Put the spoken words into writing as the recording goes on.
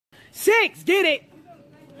6, get it.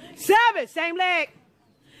 7, same leg.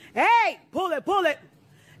 8, pull it, pull it.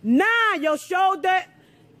 9, your shoulder.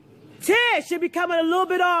 10, should be coming a little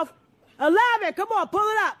bit off. 11, come on, pull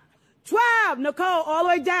it up. 12, Nicole, all the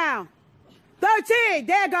way down. 13,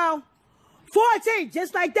 there you go. 14,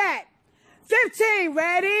 just like that. 15,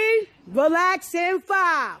 ready? Relax in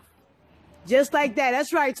 5. Just like that.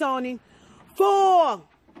 That's right, Tony. 4,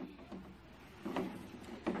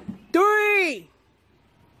 3,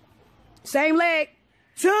 same leg.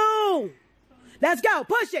 2, let's go.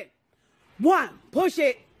 Push it. 1, push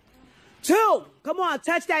it. 2, come on,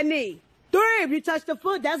 touch that knee. 3, if you touch the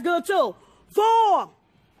foot, that's good too. 4,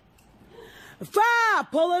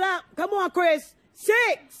 5, pull it up. Come on, Chris.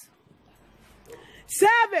 6,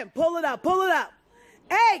 7, pull it up, pull it up.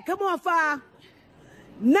 8, come on, 5.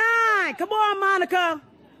 9, come on, Monica.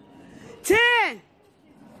 10,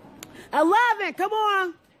 11, come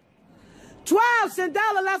on. 12,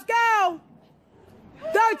 Cinderella, let's go.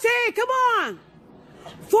 13, come on.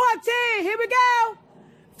 14, here we go.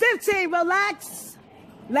 15, relax.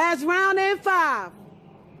 Last round in 5.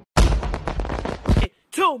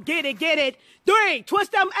 2, get it, get it. 3,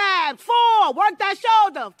 twist them abs. 4, work that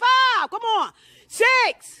shoulder. 5, come on.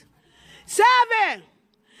 6, 7,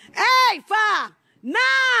 8, 5, 9,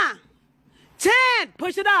 10,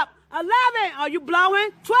 push it up. 11, are you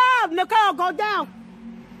blowing? 12, Nicole, go down.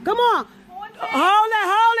 Come on. 14. Hold it,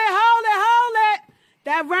 hold it, hold it, hold it.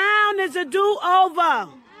 That round is a do-over.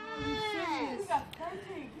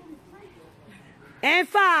 And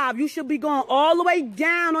 5, you should be going all the way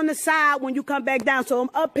down on the side when you come back down. So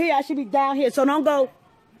I'm up here, I should be down here. So don't go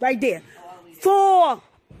right there. 4,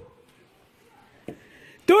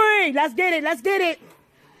 3, let's get it, let's get it.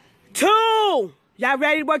 2, y'all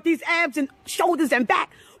ready to work these abs and shoulders and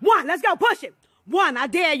back? 1, let's go, push it. 1, I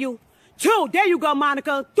dare you. 2, there you go,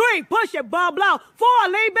 Monica. 3, push it, ball blow. 4,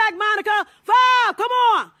 lean back, Monica. 5, come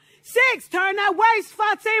on. 6, turn that waist,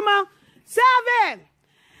 Fatima. 7,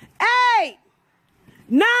 8,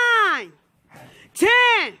 9, 10,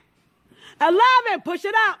 11, push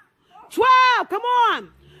it up. 12, come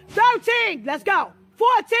on. 13, let's go.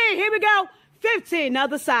 14, here we go. 15,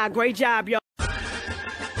 other side. Great job, y'all.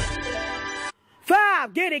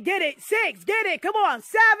 5, get it, get it. 6, get it, come on.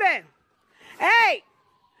 7, 8,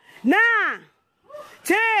 9,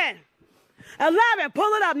 10, 11,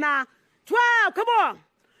 pull it up now. 12, come on.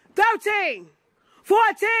 13,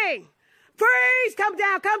 14, freeze, come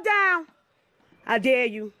down, come down. I dare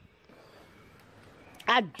you.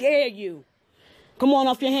 I dare you. Come on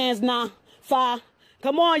off your hands now. 5,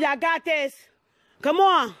 come on, y'all got this. Come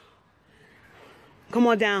on. Come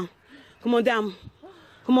on down. Come on down.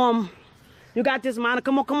 Come on. You got this,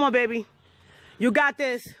 Monica. Come on, baby. You got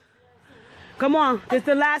this. Come on. This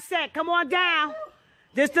the last set. Come on down.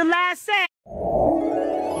 This the last set.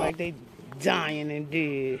 Like they dying and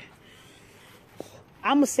dead.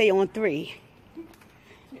 I'm going to say on 3.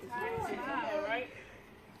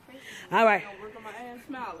 All right.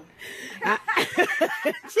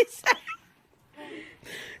 She said,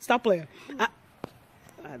 stop playing. I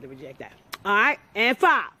had to reject that. All right. And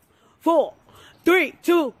 5, 4, 3,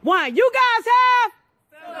 2, 1. You guys have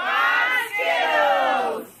Survive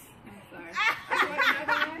skills.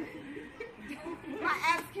 My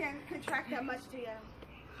abs can't contract that much to you.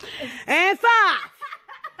 And 5,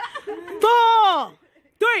 4,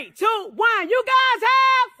 3, 2, 1. You guys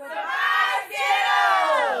have Survive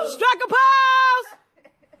skills. Strike a pose.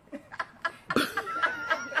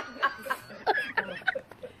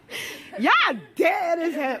 Y'all dead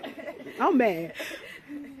as hell. I'm mad.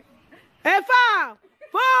 And 5,